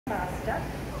master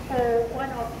for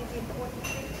one of his important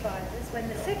supervisors. When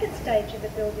the second stage of the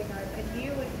building opened,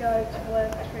 you would go to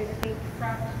work through the big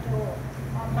front door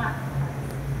on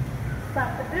marketplace. But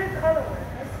the blue-collar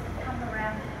workers would come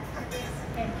around to this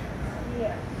entrance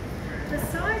here.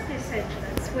 Beside this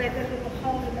entrance, where the little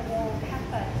hole-in-the-wall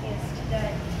cafe is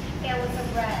today, there was a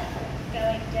ramp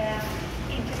going down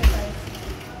into the basement.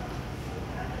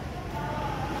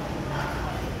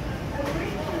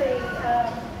 Originally,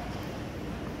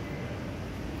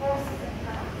 horses and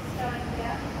carts going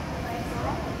down the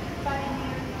basement, but in the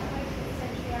early 20th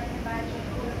century, I can imagine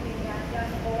all of the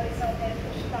young boys on their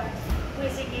push bikes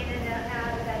whizzing in and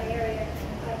out of that area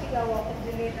to go off and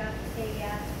deliver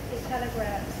the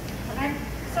telegrams. And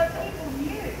so people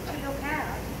knew to look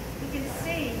out. You can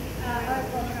see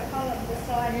over on the column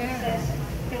beside it says,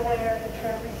 beware of the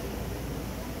traffic.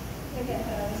 Look at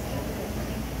those.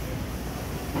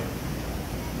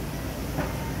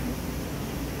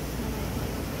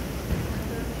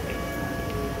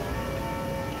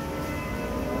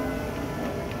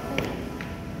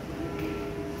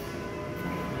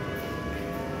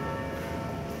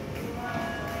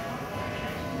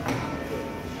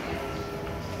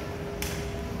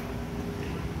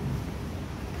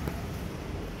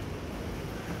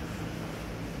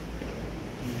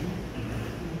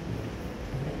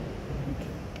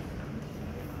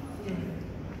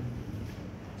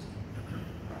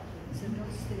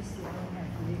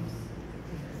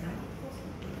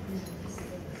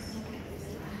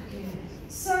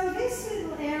 So this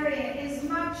little area is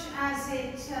much as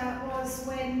it was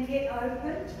when it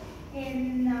opened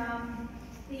in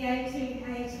the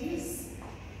 1880s.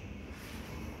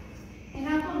 And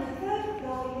up on the third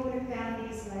floor you would have found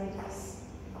these ladies.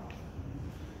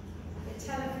 The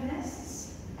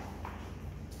telephonists,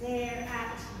 they're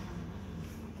at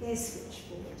their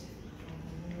switchboard.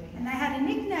 And they had a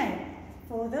nickname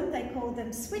for them, they called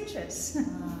them switchers.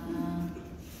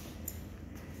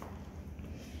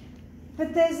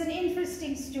 But there's an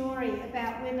interesting story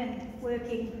about women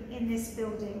working in this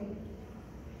building.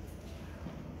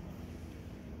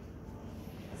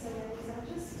 So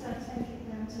I'll just take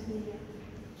it down to the...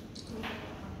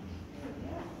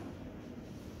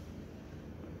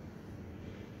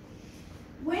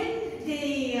 When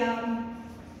the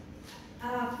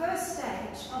first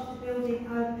stage of the building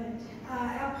opened,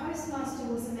 our postmaster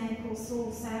was a man called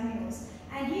Saul Samuels,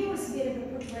 and he was a bit of a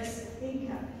progressive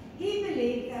thinker. He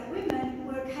believed that women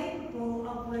were capable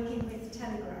of working with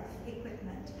telegraph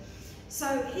equipment.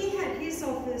 So he had his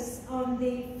office on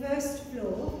the first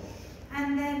floor,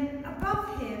 and then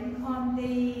above him on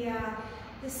the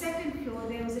second floor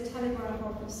there was a telegraph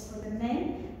office for the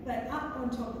men, but up on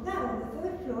top of that, on the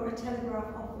third floor, a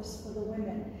telegraph office for the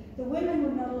women. The women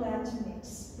were not allowed to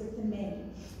mix with the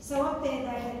men. So up there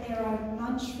they had their own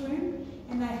lunchroom,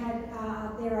 and they had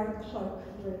their own cloak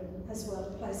room as well,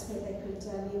 a place where they could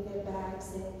leave their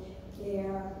bags,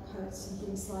 their coats and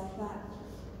things like that.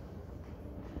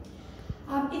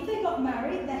 If they got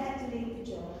married, they had to leave the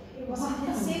job. It wasn't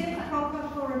considered proper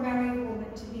for a married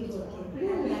woman to be working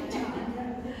at that time.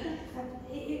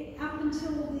 Up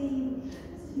until the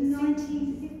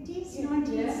 1950s,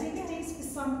 1960s for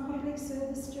some public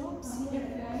service jobs.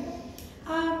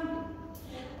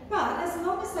 But as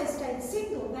long as they stayed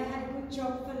single, they had a good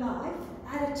job for life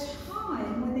at a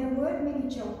time when there weren't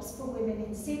many jobs for women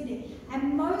in Sydney,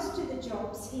 and most of the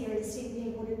jobs here in Sydney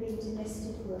would have been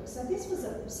domestic work. So this was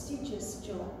a prestigious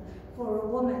job for a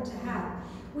woman to have.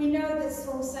 We know that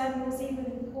Saul Samuels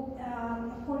even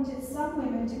appointed some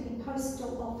women to be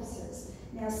postal officers.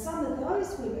 Now some of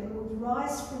those women would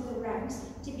rise through the ranks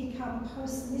to become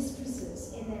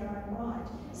postmistresses in their own right.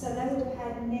 So they would have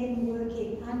had men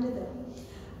working under them.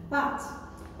 But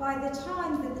by the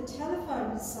time that the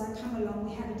telephones come along,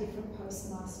 we have a different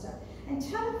postmaster. And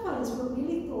telephones were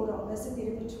really thought of as a bit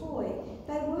of a toy.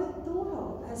 They weren't thought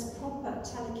of as proper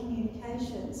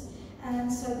telecommunications.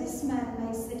 And so this man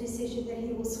makes the decision that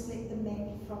he will split the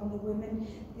men from the women.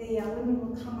 The women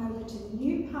will come over to the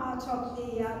new part of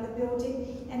the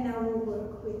building, and they will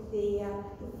work with the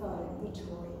phone, the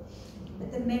toy.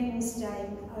 But the men will stay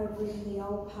over in the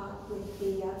old part with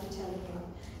the telephone.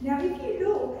 Now if you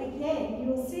look again,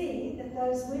 you'll see that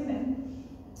those women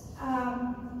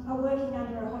are working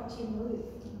under a hot tin roof.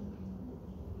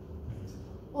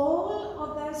 All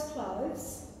of those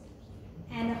clothes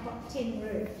and a hot tin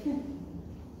roof. And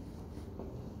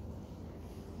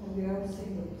we are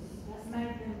singles. That's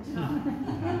made them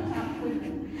tough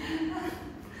women.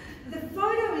 The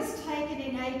photo is taken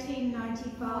in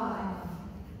 1895.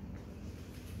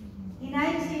 In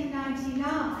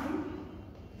 1899,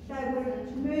 they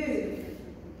would move.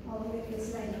 I'll let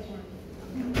this later.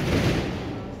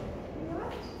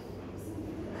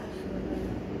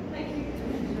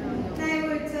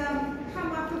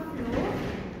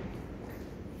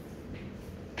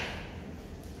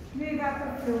 move up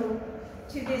a floor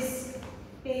to this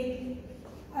big,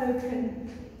 open,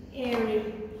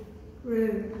 airy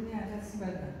room. Yeah, that's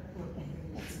better.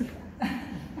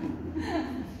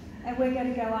 And we're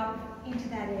going to go up into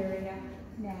that area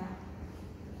now.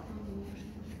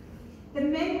 The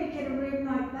men would get a room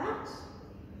like that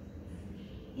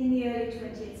in the early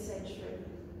 20th century.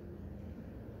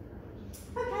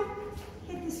 Okay,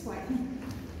 head this way.